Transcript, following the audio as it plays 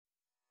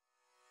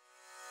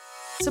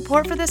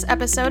Support for this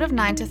episode of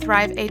 9 to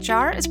Thrive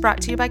HR is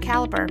brought to you by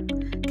Caliper.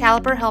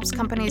 Caliper helps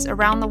companies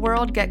around the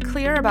world get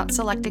clear about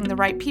selecting the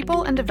right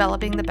people and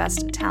developing the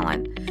best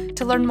talent.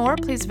 To learn more,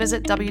 please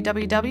visit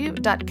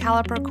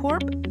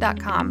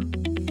www.calipercorp.com.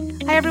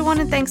 Hi, everyone,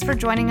 and thanks for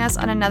joining us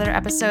on another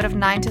episode of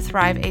 9 to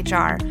Thrive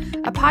HR,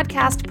 a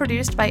podcast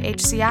produced by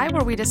HCI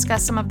where we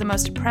discuss some of the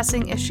most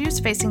pressing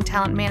issues facing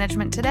talent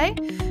management today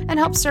and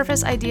help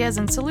surface ideas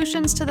and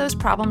solutions to those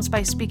problems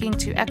by speaking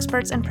to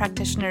experts and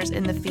practitioners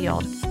in the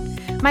field.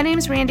 My name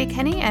is Randy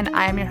Kenny, and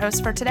I am your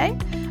host for today.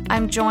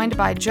 I'm joined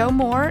by Joe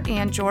Moore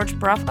and George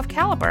Bruff of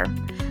Caliper.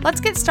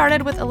 Let's get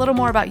started with a little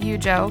more about you,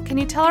 Joe. Can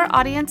you tell our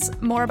audience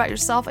more about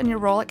yourself and your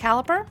role at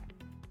Caliper?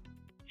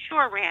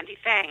 Sure, Randy,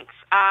 thanks.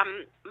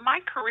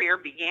 My career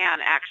began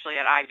actually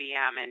at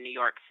IBM in New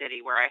York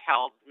City, where I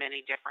held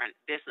many different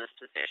business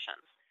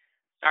positions,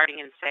 starting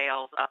in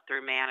sales up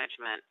through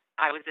management.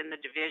 I was in the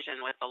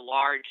division with the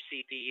large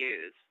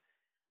CPUs.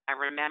 I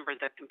remember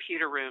the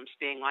computer rooms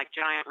being like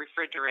giant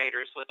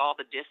refrigerators with all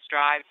the disk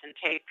drives and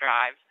tape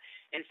drives.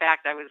 In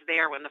fact, I was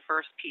there when the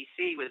first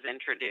PC was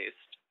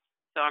introduced.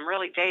 So I'm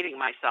really dating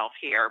myself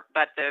here,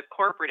 but the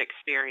corporate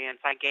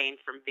experience I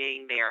gained from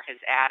being there has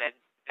added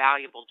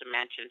valuable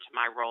dimension to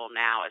my role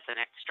now as an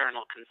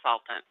external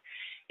consultant.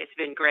 It's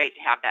been great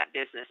to have that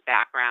business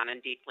background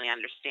and deeply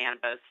understand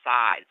both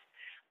sides.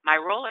 My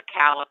role at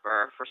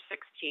Caliper for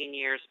 16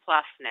 years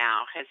plus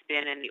now has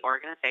been in the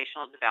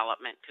organizational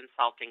development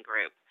consulting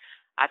group.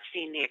 I've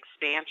seen the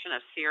expansion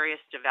of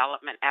serious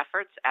development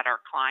efforts at our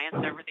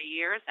clients over the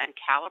years, and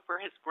Caliper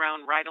has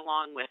grown right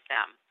along with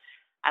them.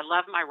 I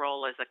love my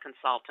role as a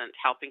consultant,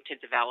 helping to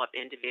develop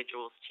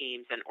individuals,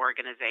 teams, and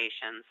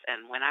organizations.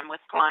 And when I'm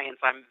with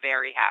clients, I'm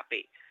very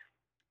happy.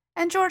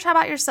 And George, how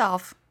about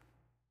yourself?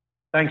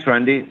 Thanks,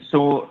 Randy.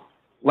 So,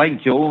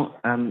 like Joe,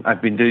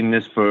 I've been doing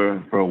this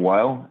for a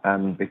while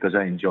because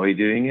I enjoy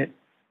doing it.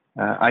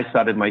 I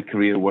started my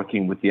career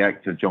working with the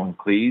actor John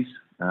Cleese,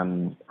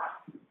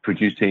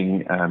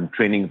 producing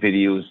training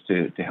videos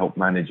to help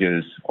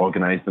managers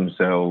organize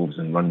themselves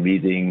and run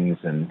meetings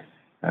and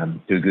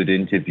do good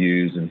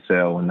interviews and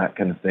sell and that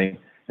kind of thing.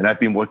 And I've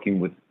been working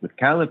with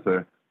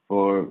Caliper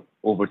for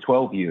over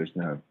 12 years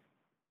now.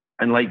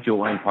 And like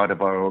Joe, I'm part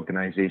of our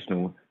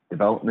organizational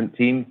development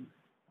team.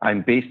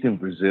 I'm based in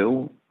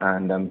Brazil,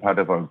 and I'm part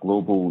of our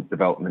global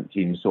development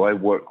team. So I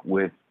work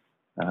with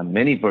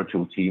many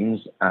virtual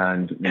teams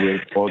and with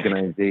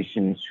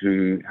organizations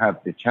who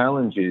have the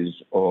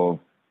challenges of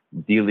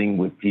dealing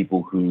with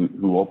people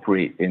who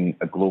operate in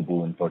a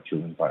global and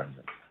virtual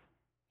environment.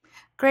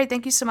 Great.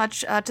 Thank you so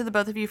much to the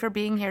both of you for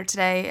being here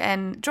today.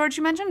 And George,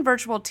 you mentioned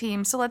virtual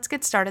teams, so let's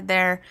get started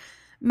there.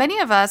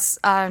 Many of us,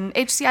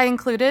 HCI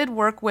included,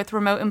 work with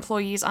remote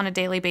employees on a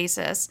daily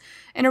basis.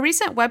 In a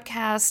recent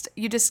webcast,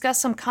 you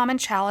discussed some common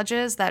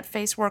challenges that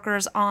face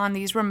workers on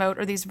these remote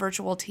or these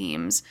virtual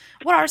teams.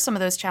 What are some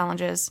of those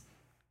challenges?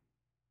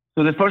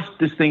 So the first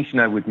distinction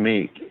I would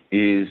make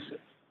is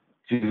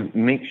to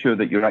make sure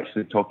that you're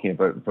actually talking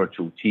about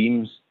virtual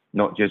teams,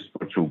 not just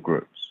virtual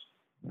groups.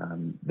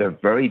 They're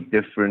very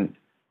different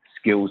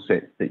skill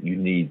sets that you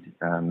need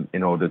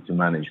in order to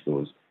manage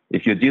those.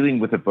 If you're dealing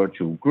with a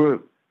virtual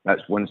group,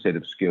 that's one set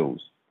of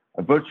skills.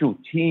 A virtual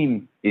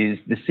team is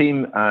the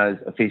same as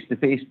a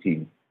face-to-face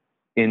team,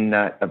 in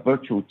that a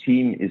virtual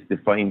team is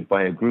defined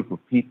by a group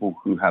of people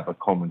who have a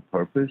common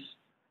purpose,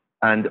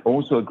 and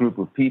also a group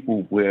of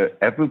people where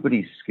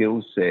everybody's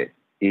skill set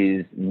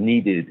is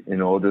needed in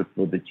order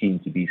for the team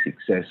to be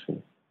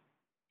successful.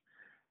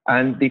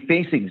 And they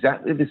face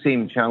exactly the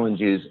same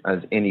challenges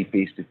as any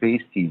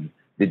face-to-face team.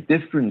 The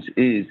difference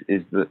is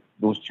that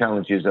those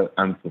challenges are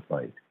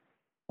amplified.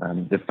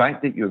 The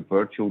fact that you're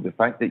virtual, the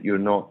fact that you're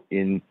not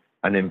in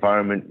an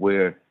environment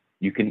where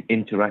you can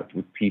interact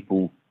with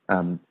people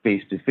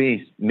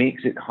face-to-face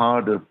makes it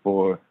harder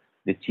for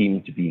the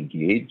team to be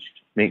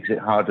engaged, makes it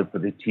harder for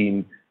the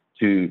team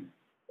to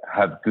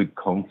have good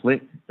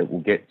conflict that will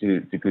get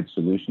to good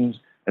solutions.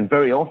 And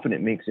very often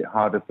it makes it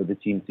harder for the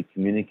team to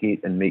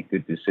communicate and make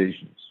good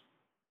decisions.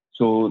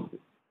 So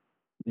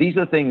these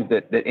are things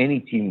that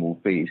any team will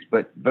face,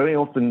 but very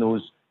often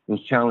those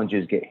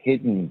challenges get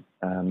hidden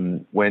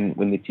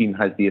when the team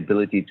has the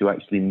ability to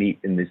actually meet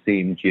in the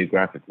same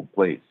geographical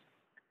place.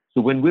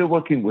 So when we're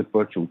working with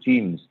virtual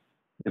teams,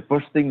 the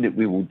first thing that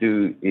we will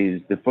do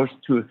is the first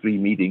 2 or 3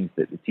 meetings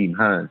that the team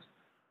has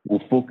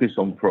will focus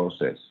on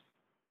process.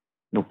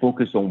 We'll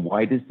focus on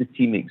why does the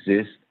team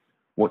exist,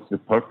 what's the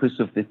purpose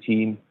of the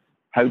team,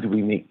 how do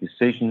we make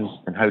decisions,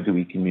 and how do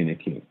we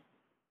communicate.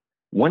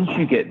 Once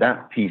you get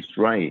that piece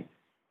right,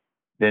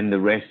 then the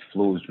rest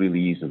flows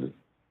really easily.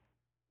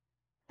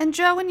 And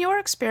Joe, in your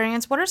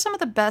experience, what are some of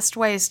the best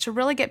ways to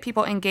really get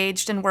people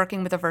engaged in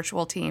working with a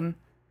virtual team?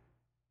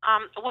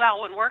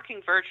 Well, when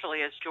working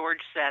virtually, as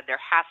George said, there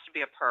has to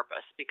be a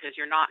purpose because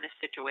you're not in a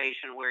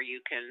situation where you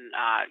can,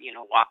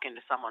 walk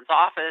into someone's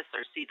office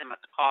or see them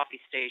at the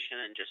coffee station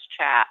and just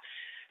chat.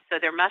 So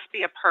there must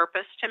be a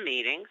purpose to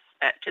meetings,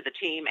 to the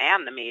team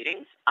and the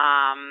meetings.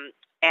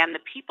 And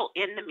the people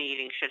in the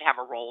meeting should have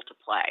a role to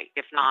play.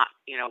 If not,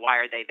 why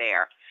are they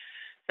there?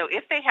 So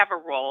if they have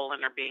a role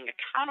and are being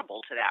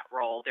accountable to that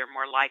role, they're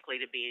more likely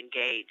to be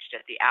engaged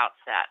at the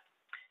outset.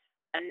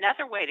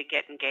 Another way to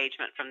get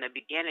engagement from the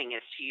beginning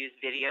is to use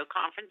video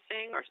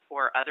conferencing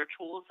or other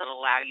tools that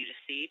allow you to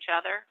see each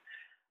other.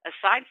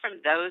 Aside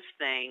from those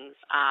things,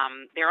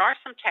 there are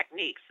some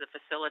techniques the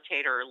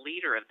facilitator or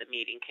leader of the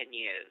meeting can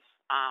use.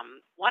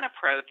 One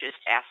approach is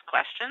to ask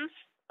questions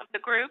of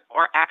the group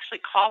or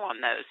actually call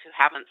on those who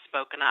haven't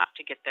spoken up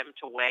to get them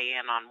to weigh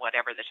in on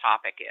whatever the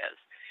topic is.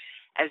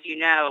 As you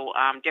know,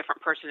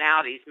 different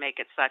personalities make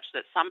it such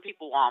that some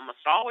people will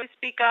almost always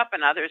speak up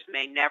and others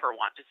may never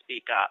want to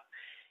speak up.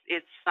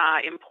 It's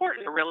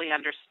important to really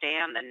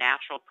understand the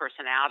natural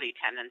personality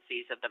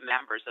tendencies of the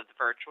members of the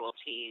virtual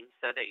team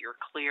so that you're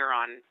clear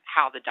on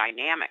how the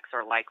dynamics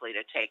are likely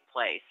to take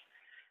place.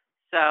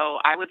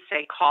 So I would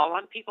say call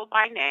on people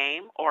by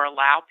name or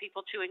allow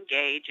people to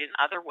engage in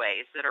other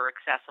ways that are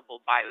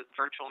accessible by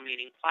virtual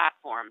meeting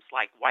platforms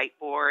like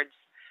whiteboards,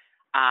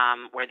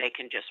 where they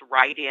can just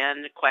write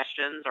in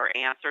questions or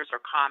answers or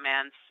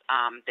comments,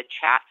 the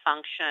chat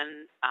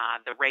function,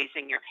 the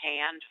raising your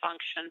hand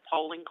function,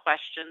 polling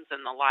questions,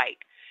 and the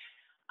like.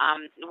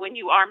 When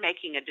you are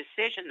making a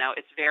decision, though,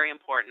 it's very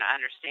important to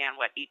understand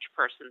what each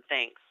person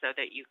thinks so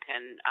that you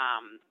can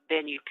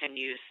then you can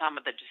use some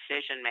of the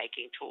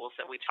decision-making tools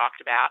that we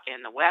talked about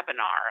in the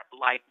webinar,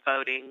 like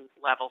voting,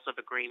 levels of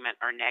agreement,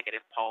 or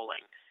negative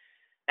polling.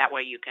 That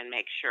way you can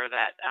make sure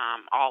that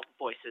all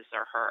voices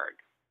are heard.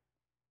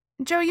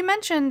 Joe, you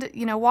mentioned,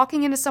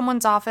 walking into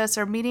someone's office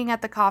or meeting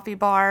at the coffee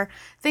bar,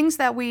 things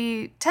that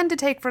we tend to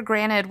take for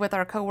granted with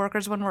our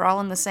coworkers when we're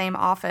all in the same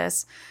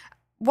office.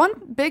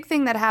 One big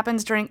thing that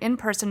happens during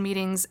in-person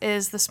meetings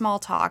is the small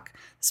talk.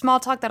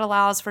 Small talk that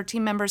allows for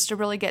team members to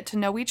really get to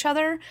know each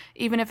other,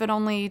 even if it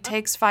only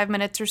takes 5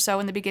 minutes or so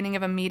in the beginning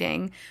of a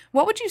meeting.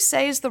 What would you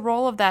say is the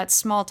role of that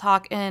small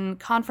talk in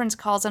conference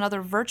calls and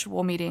other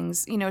virtual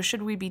meetings?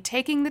 Should we be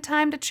taking the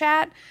time to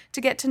chat to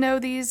get to know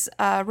these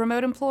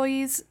remote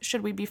employees?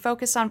 Should we be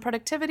focused on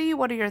productivity?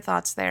 What are your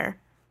thoughts there?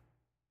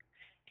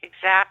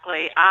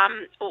 Exactly.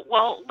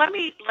 Well, let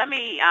me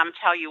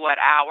tell you what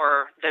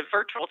the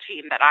virtual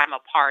team that I'm a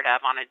part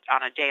of on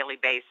a daily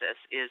basis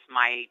is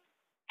my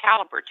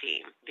Caliber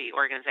team, the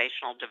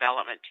organizational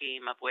development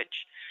team of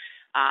which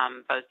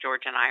both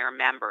George and I are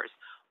members.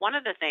 One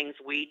of the things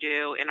we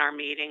do in our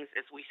meetings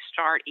is we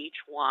start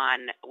each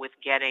one with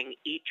getting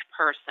each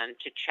person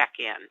to check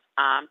in,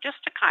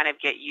 just to kind of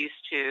get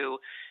used to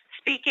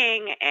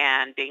speaking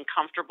and being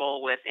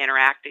comfortable with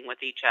interacting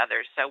with each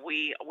other. So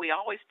we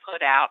always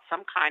put out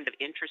some kind of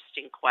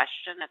interesting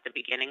question at the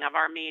beginning of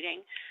our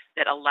meeting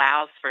that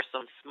allows for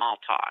some small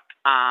talk,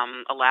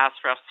 allows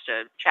for us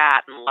to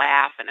chat and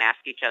laugh and ask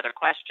each other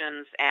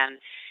questions. And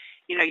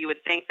you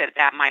would think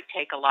that might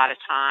take a lot of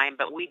time,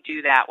 but we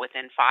do that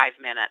within 5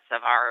 minutes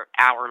of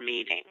our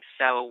meeting.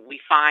 So we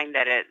find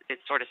that it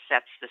sort of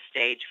sets the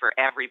stage for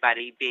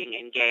everybody being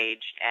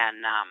engaged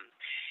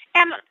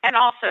and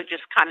also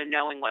just kind of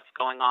knowing what's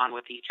going on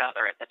with each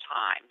other at the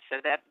time.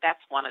 So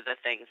that's one of the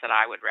things that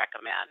I would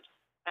recommend.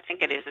 I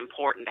think it is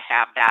important to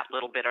have that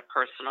little bit of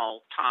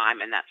personal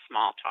time and that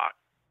small talk.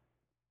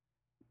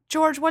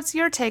 George, what's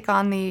your take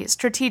on the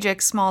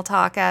strategic small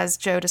talk as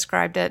Joe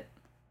described it?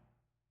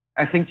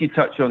 I think you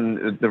touch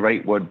on the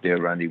right word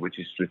there, Randy, which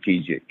is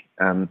strategic.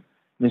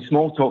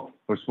 Small talk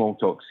for small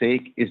talk's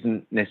sake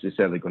isn't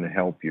necessarily going to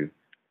help you,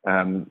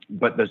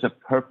 but there's a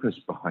purpose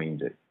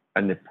behind it.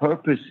 And the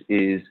purpose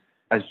is,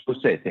 as Joe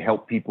said, to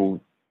help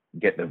people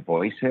get their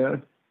voice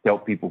heard, to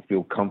help people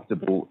feel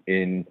comfortable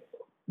in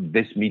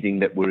this meeting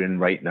that we're in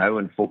right now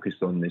and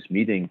focused on this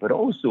meeting, but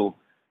also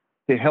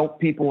to help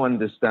people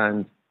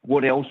understand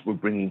what else we're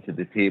bringing to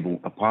the table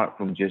apart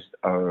from just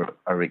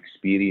our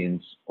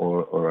experience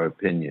or our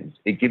opinions.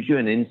 It gives you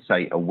an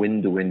insight, a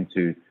window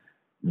into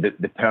the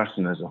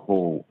person as a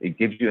whole. It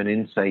gives you an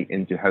insight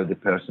into how the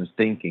person's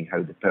thinking,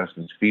 how the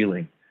person's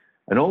feeling.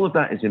 And all of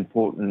that is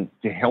important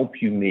to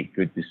help you make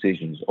good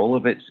decisions. All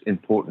of it's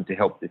important to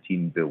help the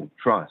team build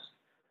trust.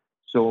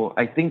 So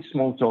I think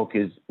small talk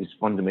is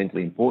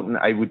fundamentally important.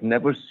 I would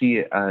never see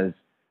it as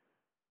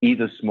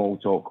either small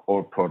talk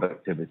or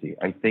productivity.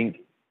 I think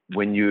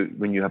when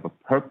you have a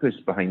purpose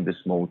behind the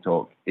small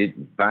talk, it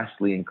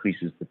vastly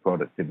increases the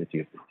productivity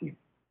of the team.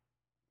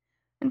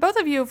 And both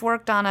of you have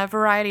worked on a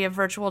variety of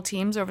virtual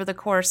teams over the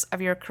course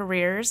of your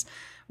careers.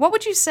 What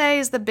would you say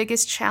is the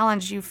biggest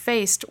challenge you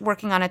faced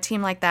working on a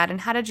team like that,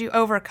 and how did you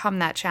overcome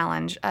that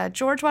challenge?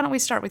 George, why don't we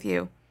start with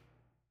you?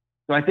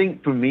 So I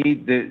think for me,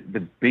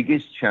 the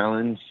biggest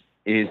challenge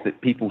is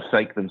that people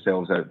psych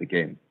themselves out the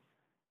game.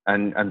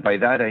 And by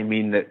that, I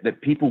mean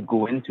that people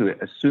go into it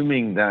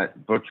assuming that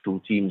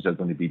virtual teams are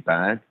going to be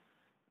bad,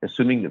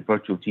 assuming that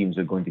virtual teams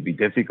are going to be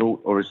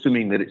difficult, or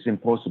assuming that it's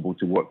impossible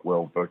to work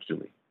well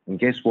virtually. And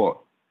guess what?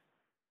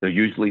 They're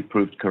usually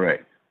proved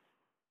correct,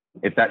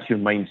 if that's your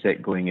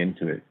mindset going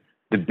into it.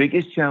 The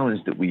biggest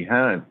challenge that we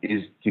have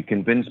is to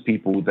convince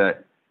people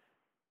that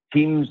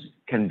teams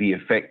can be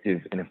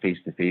effective in a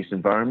face-to-face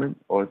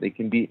environment, or they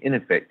can be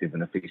ineffective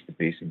in a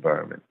face-to-face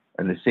environment.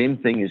 And the same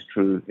thing is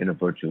true in a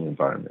virtual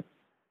environment.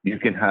 You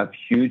can have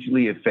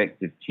hugely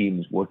effective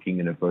teams working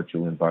in a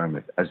virtual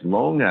environment as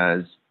long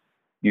as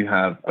you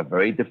have a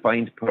very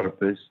defined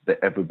purpose that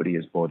everybody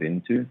is bought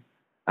into,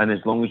 and as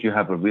long as you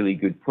have a really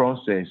good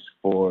process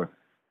for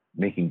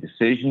making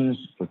decisions,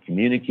 for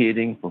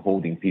communicating, for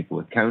holding people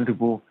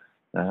accountable,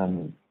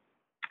 and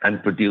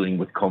for dealing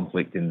with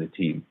conflict in the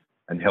team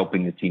and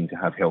helping the team to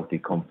have healthy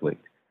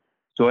conflict.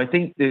 So I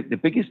think the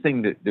biggest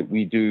thing that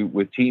we do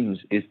with teams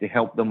is to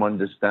help them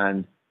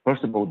understand,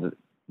 first of all, that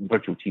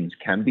virtual teams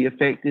can be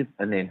effective,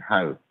 and then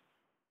how.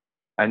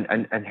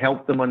 And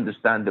help them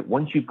understand that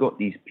once you've got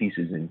these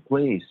pieces in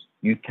place,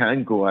 you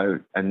can go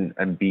out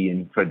and be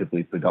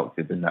incredibly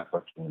productive in that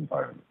virtual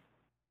environment.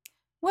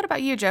 What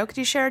about you, Joe? Could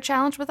you share a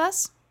challenge with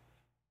us?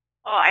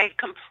 Well, I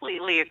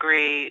completely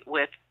agree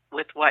with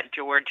what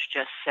George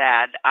just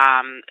said.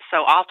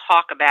 So I'll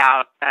talk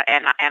about,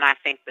 and I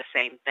think the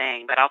same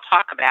thing, but I'll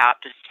talk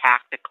about just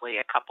tactically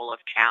a couple of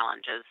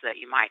challenges that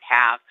you might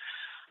have.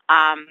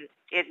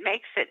 It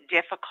makes it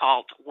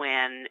difficult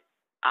when,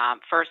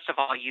 first of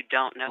all, you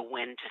don't know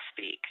when to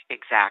speak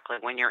exactly.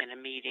 When you're in a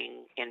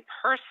meeting in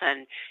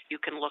person, you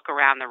can look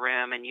around the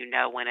room and you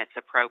know when it's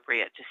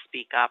appropriate to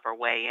speak up or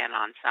weigh in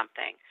on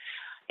something.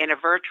 In a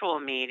virtual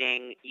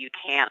meeting, you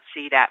can't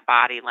see that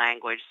body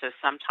language, so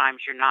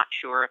sometimes you're not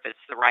sure if it's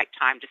the right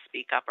time to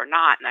speak up or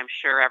not. And I'm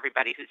sure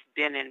everybody who's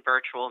been in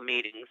virtual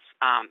meetings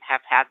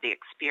have had the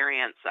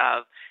experience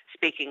of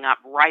speaking up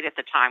right at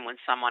the time when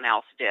someone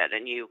else did,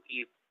 and you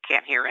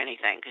can't hear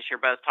anything because you're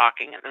both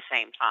talking at the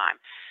same time.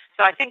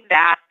 So I think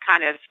that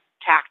kind of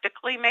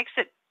tactically makes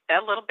it a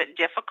little bit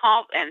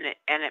difficult, and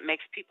it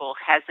makes people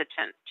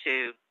hesitant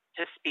to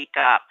speak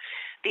up.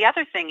 The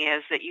other thing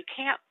is that you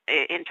can't,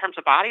 in terms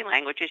of body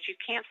language, is you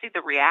can't see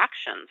the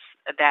reactions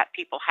that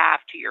people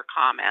have to your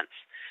comments.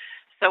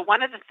 So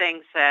one of the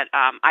things that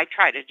I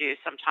try to do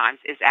sometimes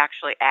is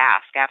actually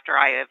ask, after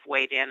I have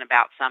weighed in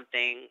about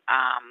something,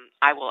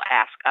 I will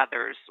ask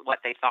others what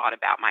they thought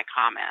about my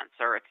comments,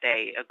 or if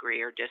they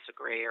agree or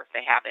disagree, or if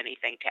they have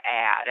anything to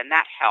add, and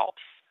that helps.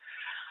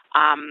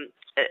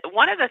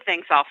 One of the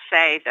things I'll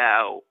say,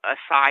 though,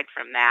 aside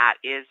from that,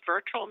 is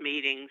virtual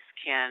meetings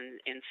can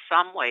in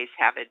some ways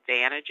have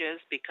advantages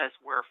because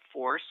we're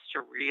forced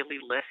to really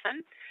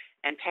listen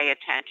and pay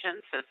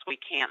attention since we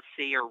can't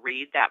see or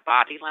read that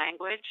body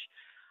language.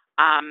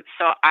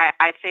 So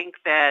I think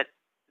that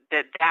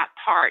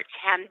part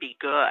can be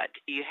good.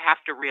 You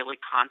have to really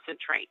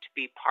concentrate to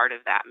be part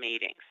of that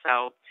meeting.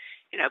 So,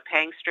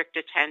 paying strict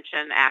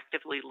attention,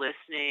 actively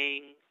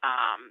listening,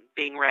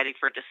 being ready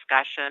for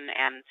discussion,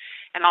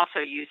 and also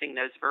using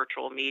those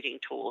virtual meeting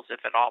tools,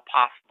 if at all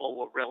possible,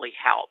 will really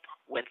help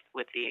with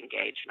the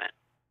engagement.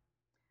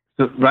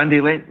 So,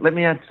 Randy, let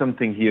me add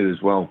something here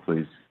as well,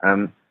 please.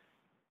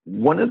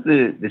 One of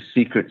the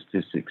secrets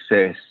to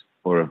success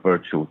for a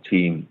virtual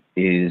team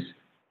is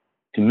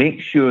to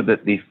make sure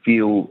that they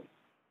feel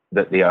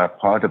that they are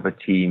part of a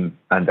team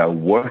and are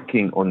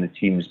working on the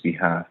team's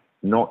behalf,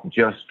 not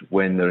just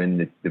when they're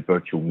in the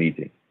virtual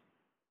meeting.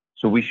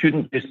 So we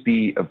shouldn't just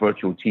be a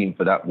virtual team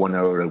for that 1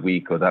 hour a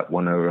week or that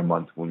 1 hour a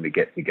month when we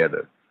get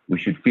together. We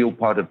should feel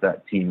part of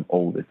that team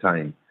all the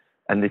time.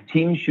 And the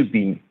team should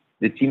be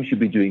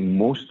doing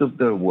most of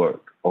their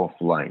work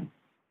offline.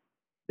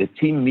 The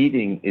team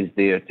meeting is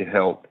there to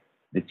help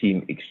the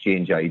team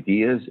exchange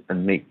ideas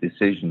and make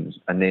decisions,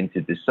 and then to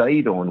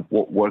decide on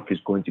what work is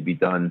going to be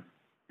done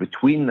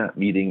between that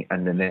meeting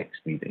and the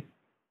next meeting.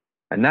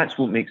 And that's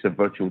what makes a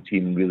virtual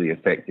team really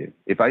effective.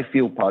 If I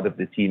feel part of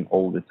the team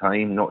all the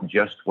time, not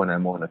just when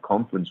I'm on a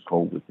conference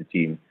call with the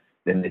team,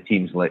 then the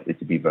team's likely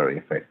to be very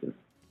effective.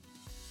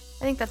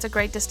 I think that's a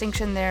great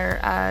distinction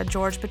there,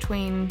 George,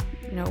 between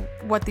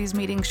what these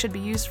meetings should be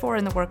used for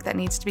and the work that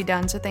needs to be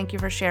done. So thank you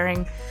for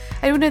sharing.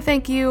 I want to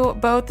thank you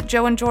both,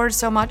 Joe and George,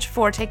 so much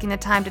for taking the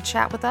time to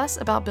chat with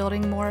us about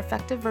building more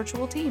effective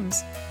virtual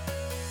teams.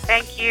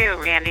 Thank you,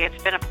 Randy.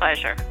 It's been a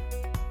pleasure.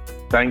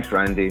 Thanks,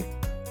 Randy.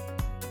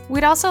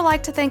 We'd also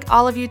like to thank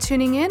all of you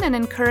tuning in and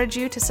encourage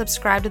you to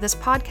subscribe to this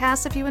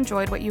podcast if you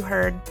enjoyed what you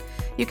heard.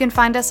 You can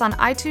find us on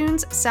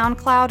iTunes,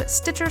 SoundCloud,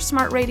 Stitcher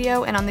Smart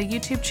Radio, and on the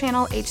YouTube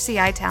channel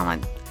HCI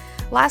Talent.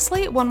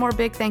 Lastly, one more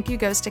big thank you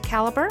goes to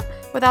Caliber.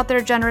 Without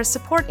their generous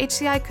support,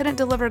 HCI couldn't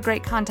deliver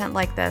great content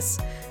like this.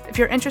 If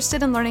you're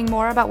interested in learning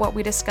more about what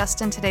we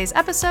discussed in today's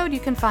episode, you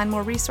can find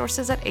more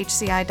resources at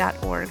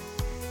hci.org.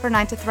 For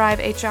 9 to Thrive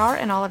HR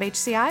and all of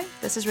HCI,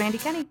 this is Randy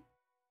Kenny.